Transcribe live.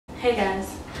Hey guys.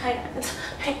 Hi guys.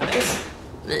 Hey guys.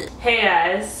 Hey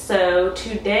guys. So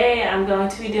today I'm going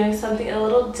to be doing something a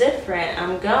little different.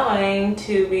 I'm going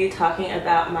to be talking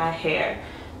about my hair.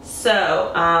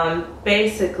 So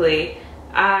basically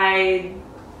I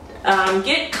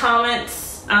get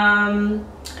comments I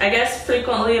guess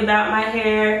frequently about my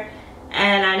hair,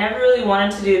 and I never really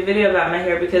wanted to do a video about my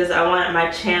hair because I wanted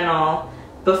my channel,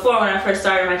 before when I first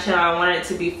started my channel, I wanted it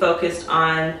to be focused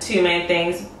on two main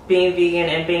things, being vegan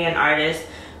and being an artist.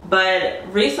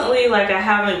 But recently, like, I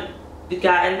haven't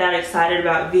gotten that excited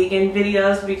about vegan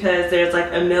videos because there's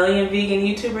like a million vegan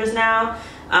YouTubers now.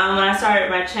 When I started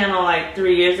my channel like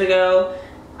 3 years ago,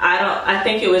 I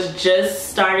think it was just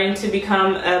starting to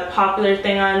become a popular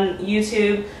thing on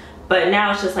YouTube, but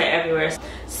now it's just like everywhere.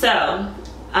 So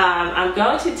I'm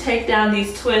going to take down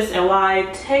these twists, and while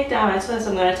I take down my twists,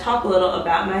 I'm going to talk a little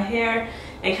about my hair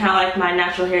and kind of like my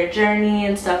natural hair journey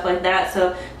and stuff like that.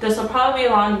 So this will probably be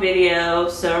a long video,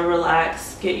 so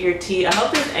relax, get your tea. I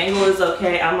hope this angle is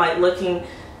okay. I'm like looking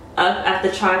up at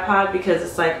the tripod because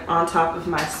it's like on top of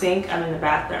my sink. I'm in the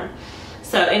bathroom.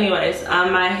 So anyways,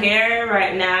 my hair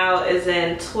right now is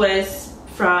in twists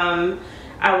from,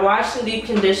 I washed and deep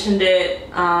conditioned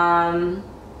it on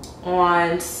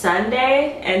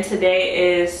Sunday, and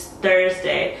today is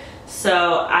Thursday.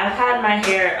 So I've had my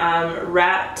hair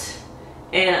wrapped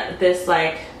in this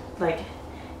like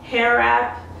hair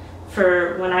wrap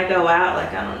for when I go out.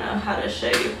 Like, I don't know how to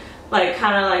show you, like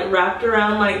kind of like wrapped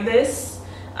around like this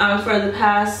for the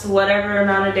past whatever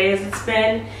amount of days it's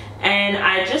been. And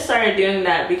I just started doing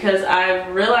that because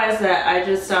I've realized that I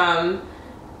just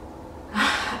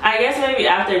I guess maybe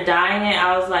after dyeing it,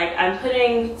 I was like, I'm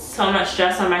putting so much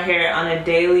stress on my hair on a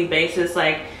daily basis,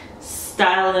 like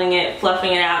styling it,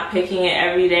 fluffing it out, picking it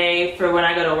every day for when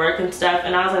I go to work and stuff.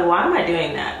 And I was like, why am I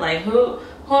doing that? Like, who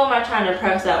am I trying to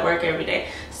impress at work every day?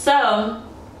 So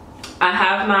I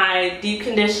have my deep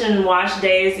condition wash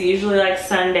days, usually like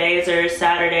Sundays or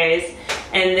Saturdays.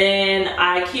 And then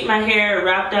I keep my hair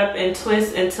wrapped up in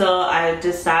twists until I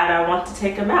decide I want to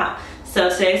take them out. So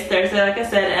today's Thursday, like I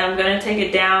said, and I'm going to take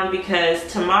it down because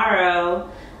tomorrow,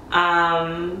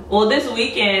 well, this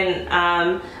weekend,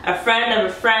 a friend of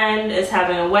a friend is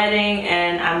having a wedding,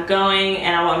 and I'm going,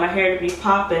 and I want my hair to be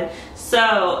popping.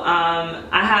 So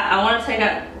I want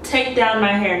to take down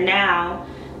my hair now,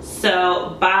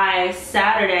 so by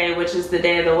Saturday, which is the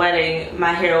day of the wedding,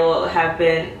 my hair will have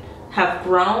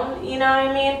grown, you know what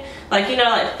I mean? Like, you know,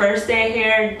 like first day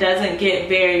hair doesn't get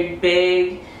very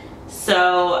big.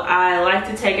 So I like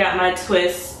to take out my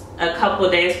twists a couple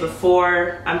of days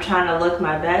before I'm trying to look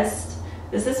my best.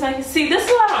 Does this make, see, this is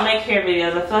why I don't make hair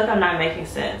videos. I feel like I'm not making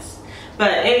sense.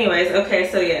 But anyways, okay,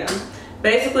 so yeah.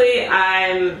 Basically,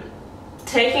 I'm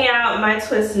taking out my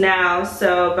twists now,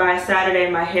 so by Saturday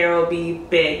my hair will be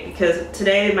big, because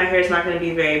today my hair is not going to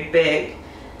be very big.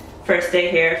 First day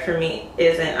hair for me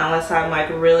isn't, unless I'm like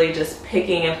really just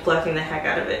picking and fluffing the heck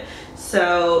out of it.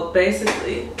 So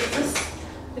basically, is this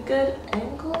a good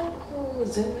angle? Oh,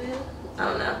 zoom in? I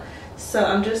don't know. So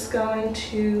I'm just going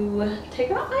to take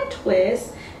out my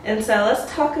twist, and so let's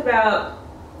talk about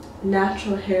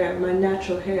natural hair, my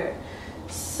natural hair.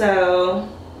 So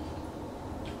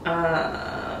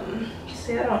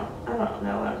see, I don't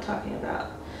know what I'm talking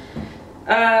about.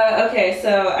 Okay,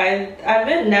 so I've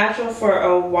been natural for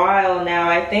a while now.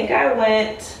 I think I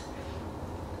went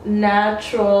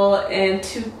natural in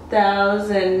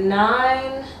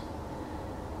 2009.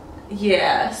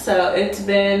 Yeah, so it's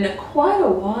been quite a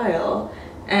while,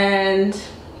 and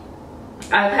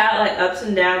I've had like ups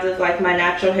and downs of like my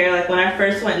natural hair. Like when I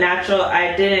first went natural,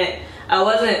 I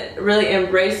wasn't really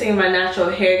embracing my natural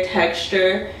hair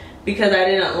texture because I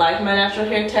didn't like my natural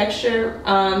hair texture.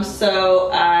 So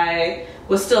I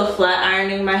was still flat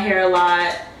ironing my hair a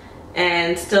lot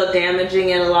and still damaging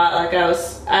it a lot. Like I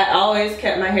always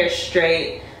kept my hair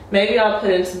straight. Maybe I'll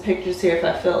put in some pictures here if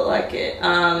I feel like it.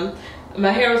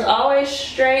 My hair was always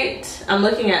straight. I'm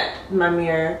looking at my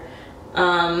mirror.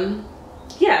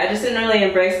 Yeah, I just didn't really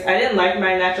I didn't like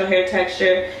my natural hair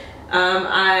texture.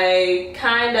 I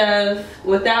kind of,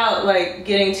 without like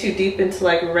getting too deep into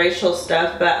like racial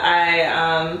stuff, but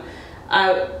I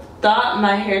thought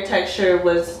my hair texture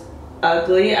was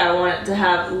ugly. I wanted to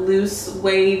have loose,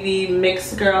 wavy,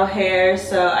 mixed girl hair,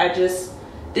 so I just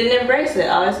didn't embrace it.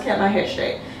 I always kept my hair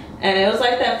straight. And it was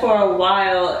like that for a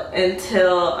while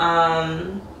until,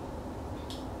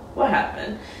 what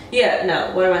happened? Yeah,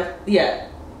 no,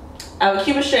 I would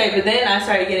keep it straight, but then I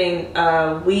started getting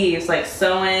weaves, like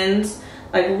sew-ins,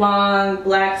 like long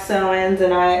black sew-ins,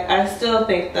 and I still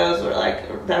think those were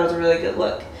like, that was a really good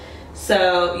look.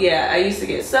 So yeah, I used to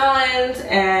get sew-ins,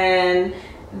 and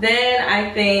then I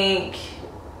think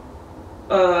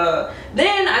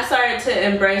then I started to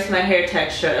embrace my hair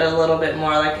texture a little bit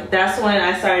more. Like that's when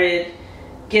I started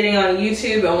getting on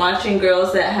YouTube and watching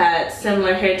girls that had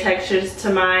similar hair textures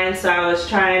to mine. So I was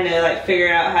trying to like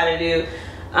figure out how to do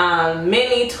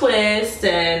mini twists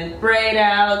and braid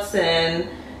outs and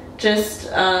just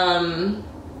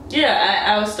yeah,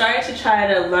 I was starting to try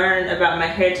to learn about my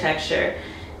hair texture.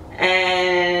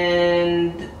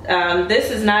 And this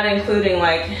is not including,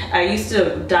 like, I used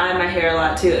to dye my hair a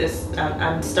lot too.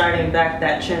 I'm starting back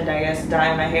that trend, I guess,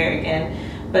 dyeing my hair again.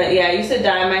 But yeah, I used to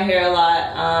dye my hair a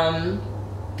lot.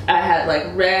 I had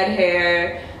like red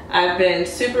hair. I've been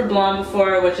super blonde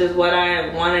before, which is what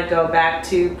I want to go back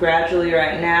to gradually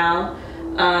right now.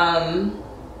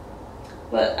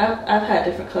 But I've had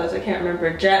different colors, I can't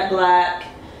remember. Jet black.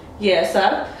 Yeah, so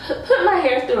I've put my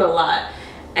hair through a lot.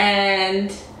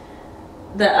 And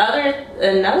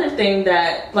another thing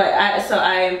that, like,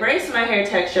 I embraced my hair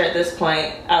texture at this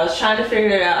point. I was trying to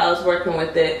figure it out. I was working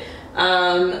with it.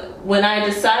 When I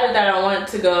decided that I wanted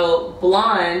to go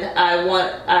blonde, I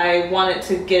wanted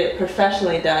to get it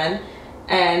professionally done.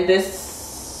 And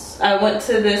I went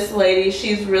to this lady.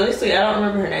 She's really sweet. I don't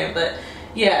remember her name, but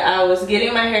yeah, I was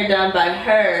getting my hair done by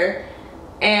her,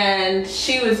 and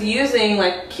she was using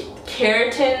like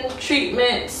keratin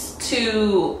treatments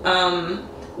to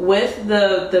with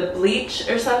the bleach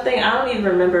or something. I don't even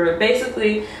remember, but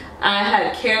basically I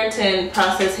had keratin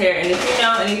processed hair, and if you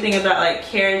know anything about like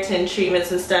keratin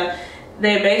treatments and stuff,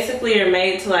 they basically are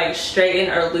made to like straighten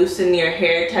or loosen your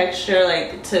hair texture,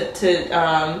 like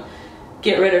to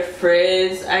get rid of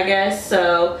frizz, I guess.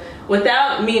 So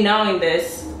without me knowing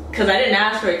this, because I didn't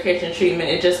ask for a keratin treatment,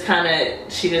 it just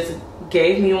she just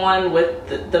gave me one with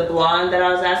the blonde that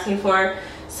I was asking for.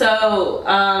 So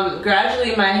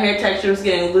gradually my hair texture was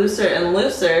getting looser and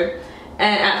looser,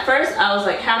 and at first I was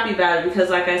like happy about it because,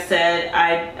 like I said,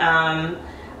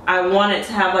 I wanted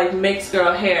to have like mixed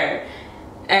girl hair,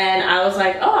 and I was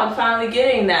like, oh, I'm finally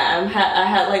getting that. I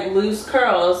had like loose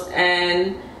curls,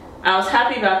 and I was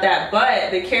happy about that.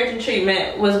 But the keratin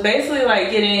treatment was basically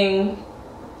like getting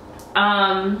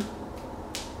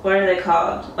what are they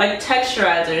called, like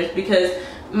texturizers, because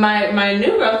my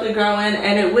new growth would grow in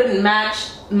and it wouldn't match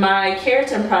my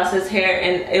keratin processed hair,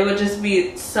 and it would just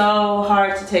be so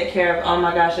hard to take care of. Oh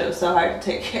my gosh, it was so hard to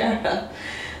take care of.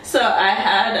 So I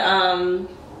had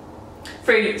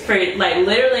for like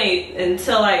literally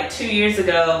until like 2 years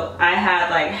ago, I had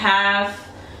like half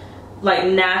like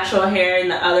natural hair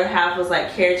and the other half was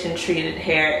like keratin treated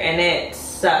hair, and it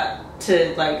sucked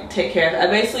to like take care of. I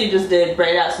basically just did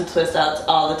braid outs and twist outs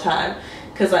all the time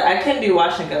because like I couldn't do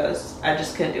wash and goes. I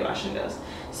just couldn't do wash and goes.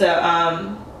 So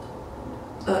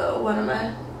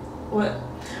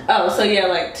so yeah,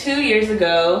 like 2 years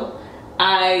ago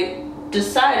I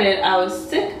decided I was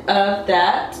sick of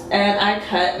that, and I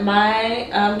cut my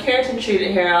keratin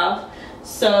treated hair off.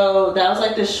 So that was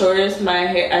like the shortest my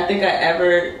hair I think I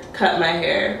ever cut my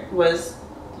hair, was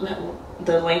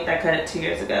the length I cut it 2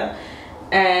 years ago.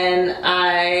 And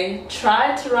I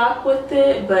tried to rock with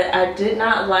it, but I did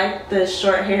not like the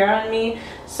short hair on me,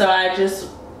 so I just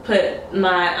put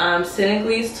my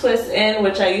Senegalese twists in,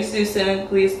 which I used to do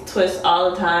Senegalese twists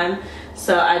all the time.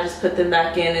 So I just put them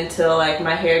back in until like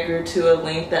my hair grew to a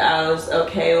length that I was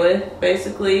okay with,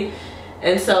 basically.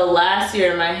 And so last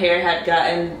year my hair had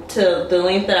gotten to the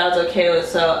length that I was okay with,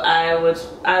 so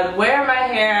I'd wear my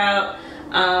hair out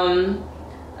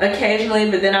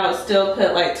occasionally, but then I would still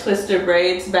put like twister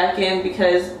braids back in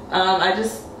because I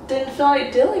just didn't feel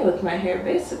like dealing with my hair,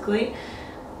 basically.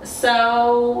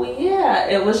 So yeah,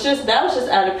 that was just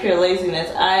out of pure laziness.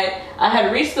 I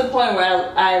had reached the point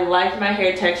where I liked my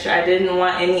hair texture. I didn't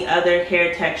want any other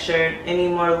hair texture, any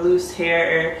more loose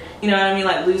hair, or you know what I mean,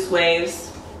 like loose waves.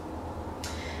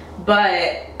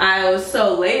 But I was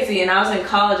so lazy, and I was in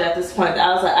college at this point, that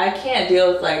I was like, I can't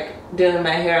deal with like doing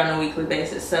my hair on a weekly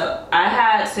basis. So I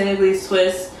had Senegalese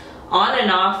twists on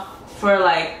and off for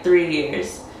like 3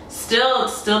 years. Still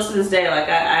to this day, like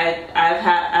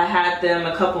I had them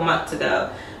a couple months ago,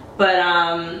 but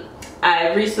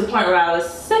I reached the point where I was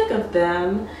sick of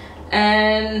them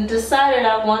and decided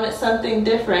I wanted something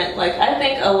different. Like I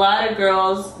think a lot of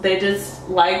girls, they just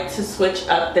like to switch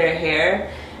up their hair,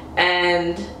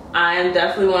 and I am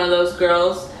definitely one of those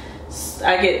girls.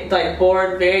 I get like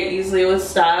bored very easily with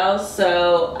styles,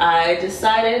 so I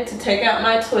decided to take out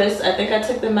my twists. I think I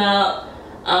took them out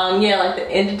yeah, like the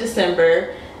end of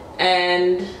December,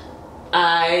 and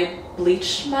I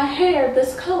bleached my hair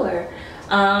this color.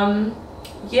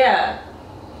 Yeah,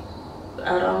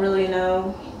 I don't really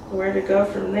know where to go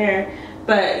from there,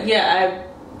 but yeah,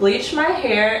 I bleached my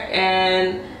hair,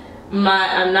 and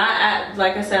I'm not at,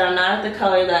 like I said, I'm not at the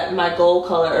color that my gold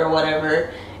color or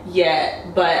whatever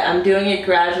yet, but I'm doing it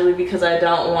gradually because I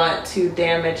don't want to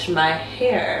damage my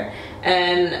hair.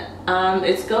 And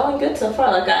it's going good so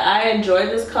far. Like I enjoyed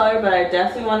this color, but I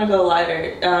definitely want to go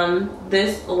lighter.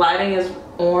 This lighting is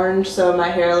orange, so my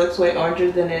hair looks way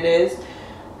oranger than it is.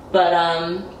 But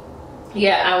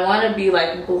yeah, I want to be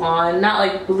like blonde, not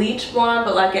like bleach blonde,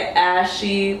 but like an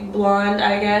ashy blonde,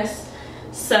 I guess.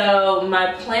 So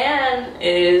my plan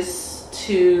is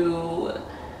to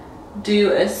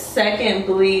do a second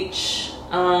bleach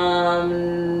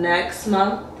next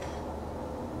month.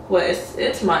 What,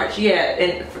 it's March, yeah,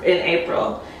 in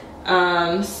April.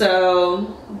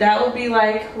 So that would be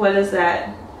like, what is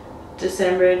that,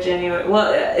 December, January,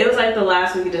 well, it was like the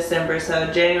last week of December,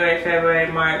 so January,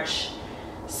 February, March.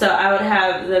 So I would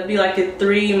have, that'd be like a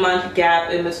 3-month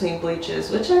gap in between bleaches,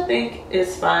 which I think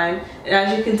is fine. And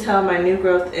as you can tell, my new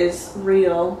growth is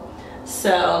real.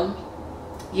 So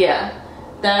yeah,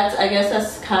 I guess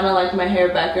that's kind of like my hair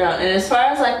background. And as far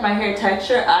as like my hair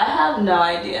texture, I have no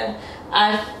idea.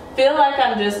 I feel like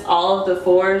I'm just all of the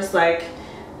 4s, like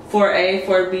 4A,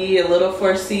 4B, a little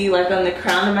 4C, like on the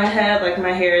crown of my head. Like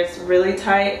my hair is really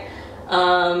tight.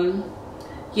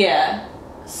 Yeah,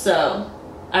 so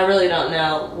I really don't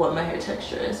know what my hair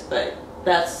texture is, but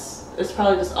it's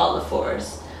probably just all the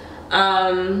 4s.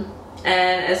 And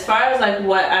as far as like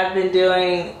what I've been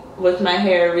doing with my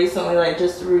hair recently, like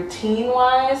just routine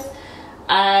wise,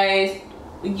 I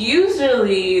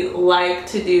usually like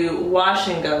to do wash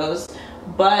and goes,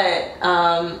 but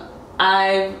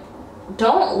I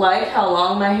don't like how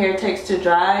long my hair takes to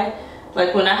dry.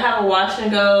 Like when I have a wash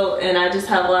and go and I just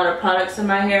have a lot of products in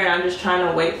my hair and I'm just trying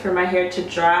to wait for my hair to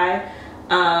dry,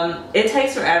 it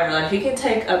takes forever. Like it can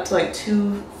take up to like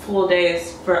 2 full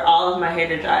days for all of my hair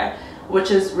to dry, which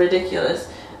is ridiculous.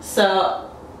 So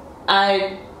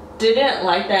I didn't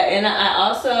like that, and I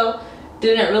also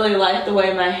didn't really like the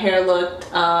way my hair looked,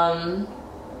 because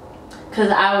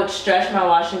I would stretch my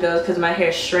wash and goes because my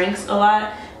hair shrinks a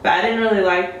lot, but I didn't really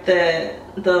like the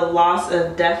loss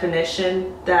of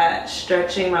definition that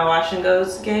stretching my wash and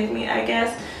goes gave me, I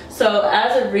guess. So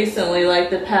as of recently, like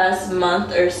the past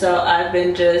month or so, I've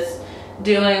been just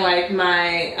doing like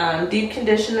my deep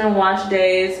condition and wash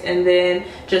days, and then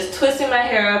just twisting my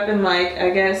hair up in like,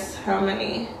 I guess, how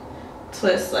many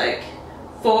twists, like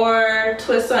 4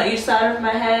 twists on each side of my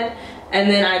head, and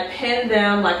then I pin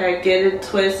them, like I get a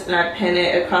twist and I pin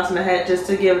it across my head just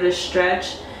to give it a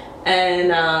stretch. And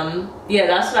yeah,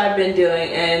 that's what I've been doing,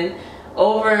 and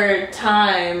over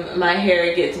time my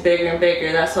hair gets bigger and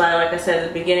bigger. That's why, like I said at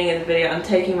the beginning of the video, I'm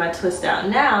taking my twist out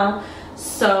now,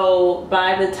 so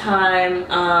by the time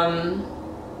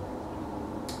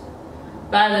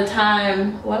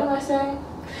what am I saying?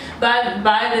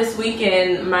 By this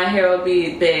weekend, my hair will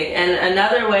be big. And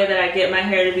another way that I get my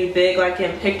hair to be big, like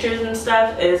in pictures and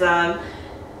stuff, is if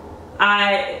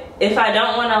I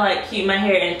don't want to like keep my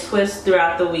hair in twists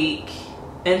throughout the week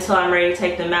until I'm ready to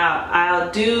take them out, I'll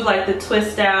do like the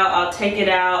twist out, I'll take it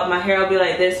out, my hair will be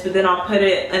like this, but then I'll put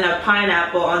it in a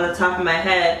pineapple on the top of my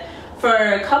head for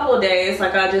a couple days.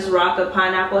 Like I'll just rock a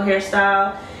pineapple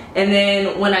hairstyle. And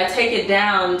then when I take it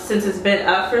down, since it's been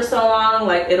up for so long,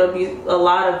 like it'll be a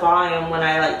lot of volume when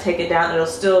I like take it down. It'll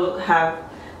still have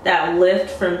that lift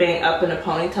from being up in a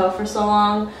ponytail for so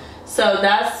long. So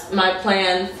that's my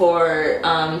plan for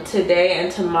today and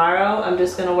tomorrow. I'm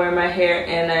just gonna wear my hair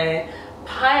in a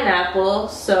pineapple.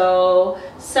 So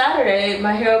Saturday,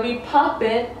 my hair will be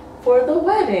popping for the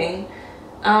wedding.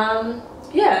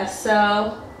 Yeah,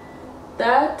 so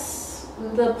that's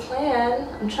the plan.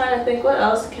 I'm trying to think, what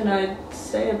else can I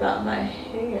say about my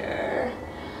hair?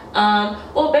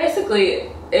 Well,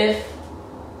 basically, if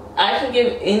I can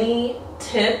give any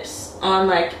tips on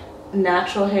like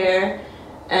natural hair,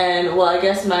 and well, I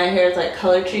guess my hair is like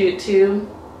color treated too,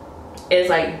 is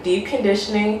like deep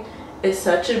conditioning is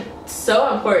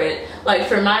so important. Like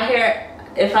for my hair,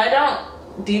 if I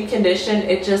don't deep condition,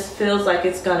 it just feels like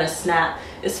it's gonna snap,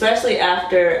 especially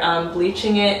after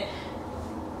bleaching it.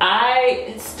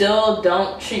 I still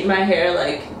don't treat my hair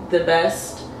like the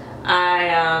best.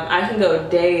 I can go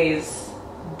days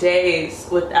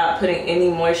without putting any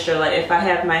moisture. Like if I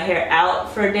have my hair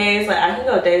out for days, like I can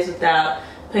go days without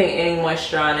putting any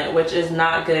moisture on it, which is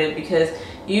not good, because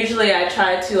usually I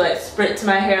try to like spritz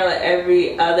my hair like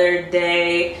every other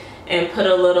day and put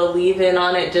a little leave-in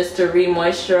on it just to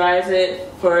re-moisturize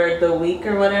it for the week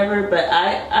or whatever, but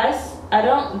I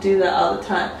don't do that all the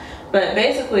time. But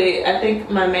basically, I think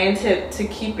my main tip to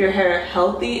keep your hair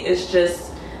healthy is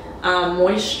just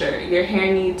moisture. Your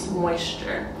hair needs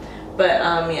moisture. But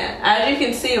yeah, as you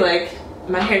can see, like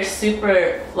my hair's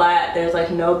super flat. There's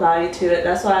like no body to it.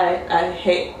 That's why I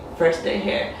hate first day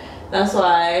hair. That's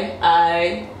why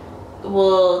I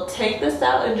will take this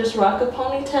out and just rock a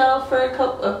ponytail for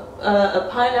a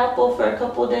pineapple for a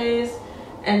couple days,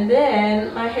 and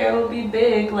then my hair will be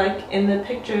big like in the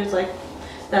pictures like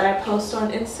that I post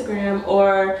on Instagram,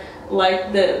 or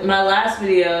like my last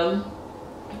video.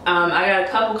 I got a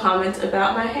couple comments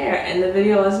about my hair, and the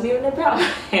video wasn't even about my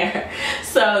hair.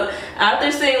 So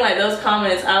after seeing like those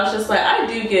comments, I was just like, I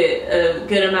do get a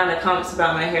good amount of comments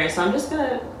about my hair, so I'm just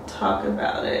gonna talk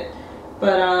about it.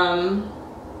 But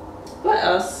what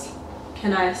else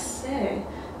can I say?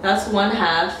 That's one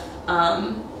half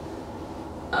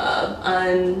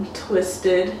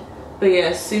untwisted, but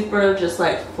yeah, super just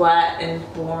like flat and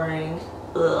boring.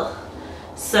 Ugh.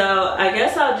 So I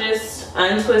guess I'll just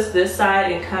untwist this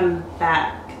side and come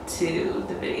back to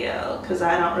the video because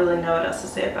I don't really know what else to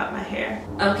say about my hair.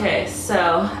 Okay,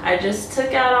 so I just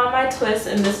took out all my twists,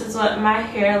 and this is what my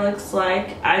hair looks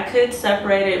like. I could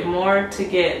separate it more to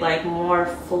get like more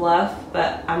fluff,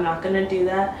 but I'm not gonna do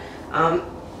that.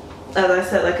 As I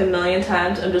said like a million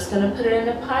times, I'm just gonna put it in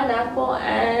a pineapple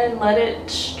and let it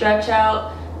stretch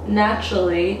out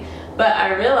naturally. But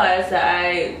I realized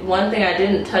that one thing I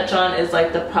didn't touch on is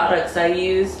like the products I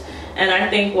use. And I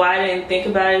think why I didn't think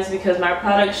about it is because my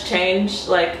products change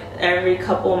like every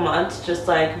couple months, just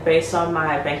like based on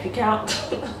my bank account.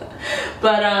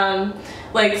 But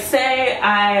like say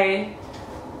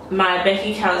my bank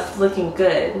account is looking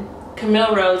good.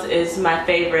 Camille Rose is my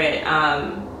favorite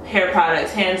hair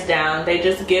products, hands down. They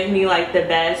just give me like the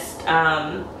best.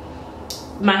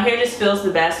 My hair just feels the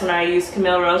best when I use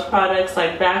Camille Rose products.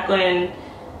 Like back when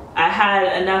I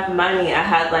had enough money, I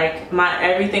had like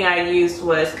everything I used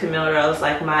was Camille Rose.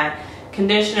 Like my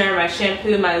conditioner, my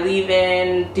shampoo, my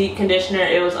leave-in, deep conditioner,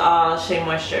 it was all Shea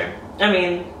Moisture. I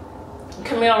mean,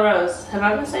 Camille Rose. Have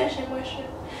I been saying Shea Moisture?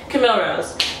 Camille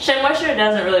Rose. Shea Moisture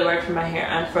doesn't really work for my hair,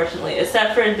 unfortunately,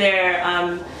 except for their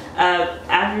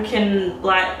African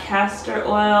black castor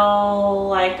oil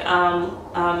like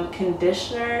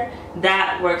conditioner.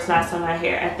 That works nice on my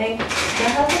hair. I think, do I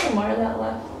have any more of that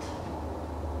left?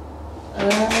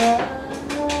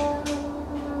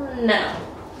 No.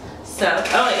 So,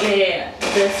 oh yeah,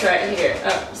 this right here.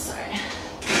 Oh, sorry.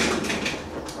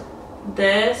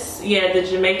 This, yeah, the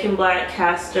Jamaican black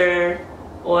castor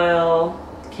oil.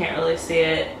 Can't really see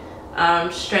it.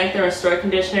 Strength and Restore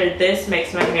conditioner. This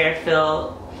makes my hair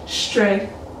feel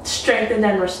strengthened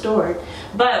and restored.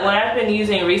 But what I've been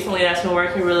using recently that's been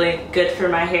working really good for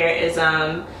my hair is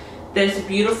this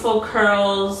Beautiful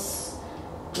Curls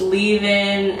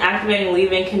activating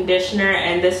leave-in conditioner,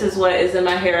 and this is what is in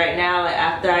my hair right now. Like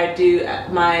after I do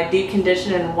my deep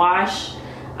condition and wash,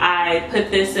 I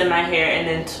put this in my hair and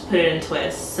then put it in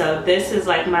twists. So this is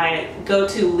like my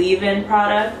go-to leave-in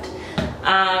product.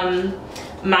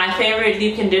 My favorite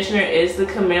deep conditioner is the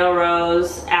Camille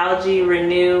Rose Algae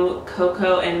Renew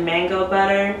Cocoa and Mango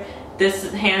Butter. This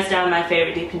is hands down my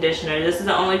favorite deep conditioner. This is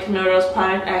the only Camille Rose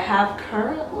product I have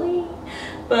currently,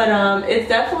 but it's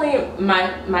definitely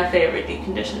my favorite deep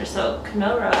conditioner. So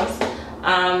Camille Rose.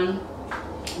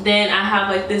 Then I have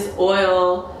like this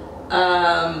oil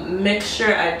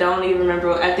mixture. I don't even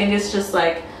remember. I think it's just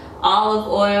like olive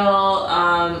oil,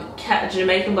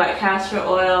 Jamaican black castor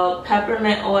oil,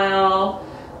 peppermint oil.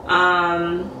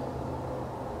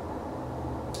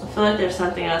 I feel like there's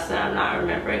something else that I'm not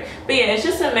remembering, but yeah, it's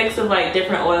just a mix of like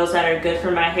different oils that are good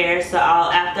for my hair. So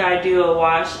after I do a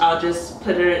wash, I'll just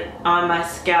put it on my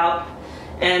scalp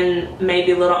and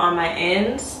maybe a little on my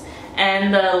ends.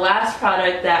 And the last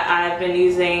product that I've been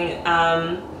using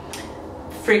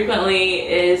frequently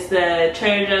is the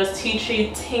Trader Joe's Tea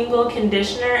Tree Tingle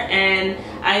Conditioner, and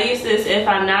I use this if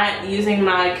I'm not using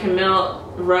my Camille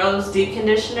Rose deep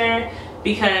conditioner,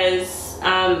 because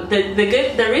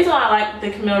the reason why I like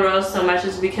the Camille Rose so much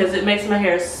is because it makes my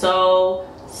hair so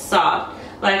soft.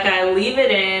 Like I leave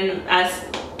it in, I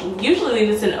usually leave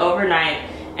this in overnight,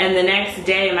 and the next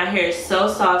day my hair is so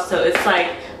soft, so it's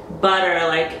like butter.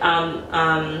 Like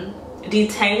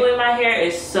detangling my hair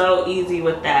is so easy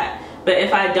with that. But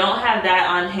if I don't have that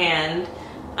on hand,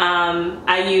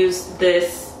 I use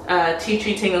this Tea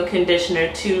Tree Tingle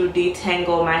Conditioner to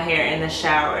detangle my hair in the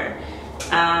shower.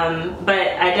 But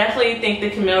I definitely think the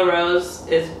Camille Rose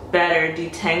is better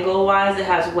detangle wise. It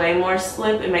has way more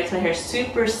slip. It makes my hair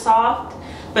super soft.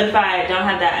 But if I don't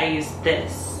have that, I use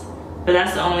this. But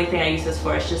that's the only thing I use this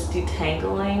for. It's just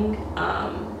detangling.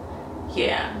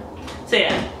 Yeah. So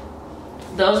yeah,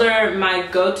 those are my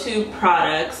go-to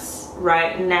products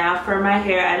right now for my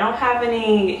hair. I don't have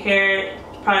any hair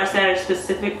products that are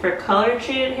specific for color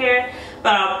treated hair,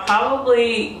 but I'll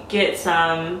probably get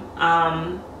some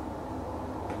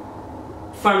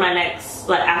for my next,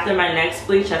 like after my next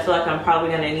bleach. I feel like I'm probably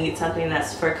gonna need something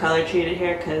that's for color treated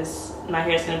hair because my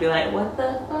hair's gonna be like, what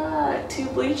the fuck, 2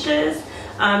 bleaches?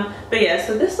 But yeah,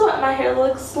 so this is what my hair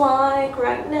looks like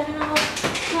right now.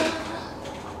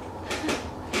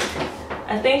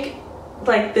 I think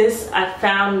like this, I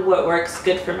found what works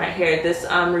good for my hair. This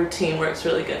routine works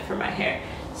really good for my hair.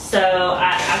 So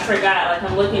I forgot, like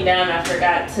I'm looking down, I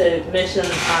forgot to mention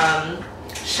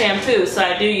shampoo. So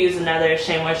I do use another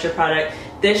Shea Moisture product.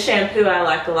 This shampoo I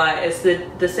like a lot. It's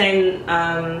the same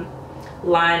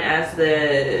line as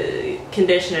the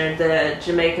conditioner, the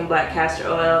Jamaican Black Castor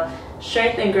Oil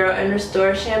Strengthen, Grow and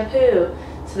Restore shampoo.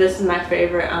 So this is my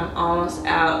favorite. I'm almost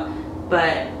out,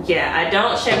 but yeah, I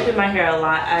don't shampoo my hair a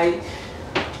lot.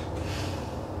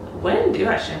 When do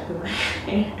I shampoo my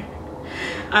hair?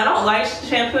 I don't like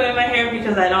shampooing my hair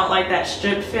because I don't like that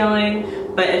stripped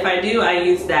feeling, but if I do, I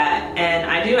use that, and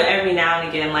I do it every now and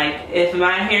again. Like if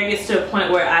my hair gets to a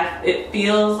point where it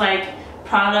feels like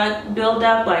product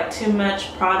buildup, like too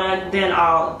much product, then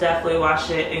I'll definitely wash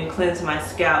it and cleanse my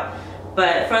scalp.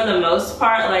 But for the most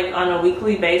part, like on a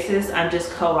weekly basis, I'm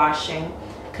just co-washing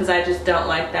because I just don't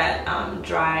like that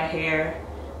dry hair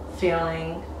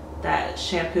feeling that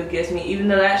shampoo gives me, even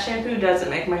though that shampoo doesn't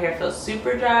make my hair feel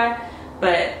super dry.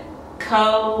 But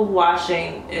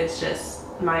co-washing is just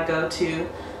my go-to.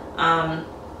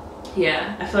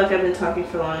 Yeah, I feel like I've been talking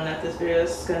for long enough. This video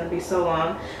is going to be so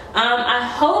long. I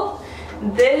hope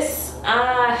this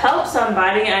helps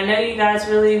somebody. I know you guys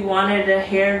really wanted a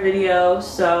hair video,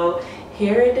 so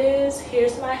here it is.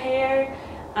 Here's my hair.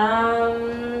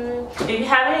 If you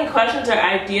have any questions or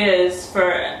ideas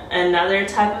for another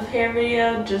type of hair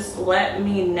video, just let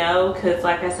me know, because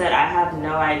like I said, I have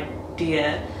no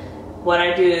idea. What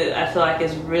I do, I feel like,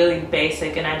 is really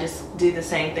basic, and I just do the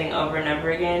same thing over and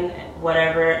over again.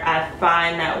 Whatever I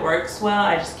find that works well,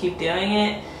 I just keep doing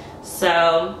it.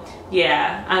 So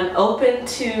yeah, I'm open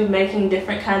to making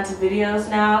different kinds of videos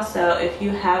now, so if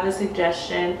you have a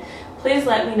suggestion, please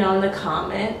let me know in the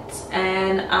comments.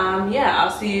 And yeah, I'll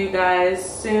see you guys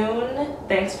soon.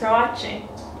 Thanks for watching.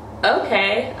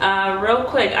 Okay, real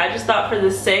quick, I just thought for the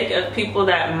sake of people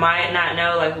that might not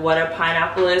know like what a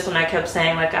pineapple is, when I kept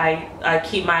saying like I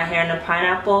keep my hair in a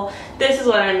pineapple, this is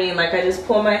what I mean. Like I just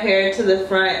pull my hair to the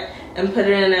front and put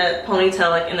it in a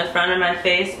ponytail like in the front of my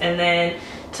face, and then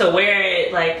to wear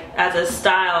it like as a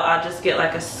style, I'll just get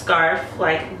like a scarf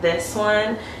like this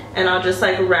one, and I'll just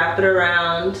like wrap it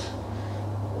around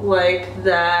like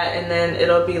that, and then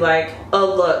it'll be like a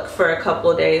look for a couple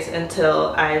of days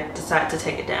until I decide to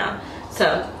take it down.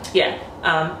 So yeah,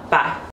 bye.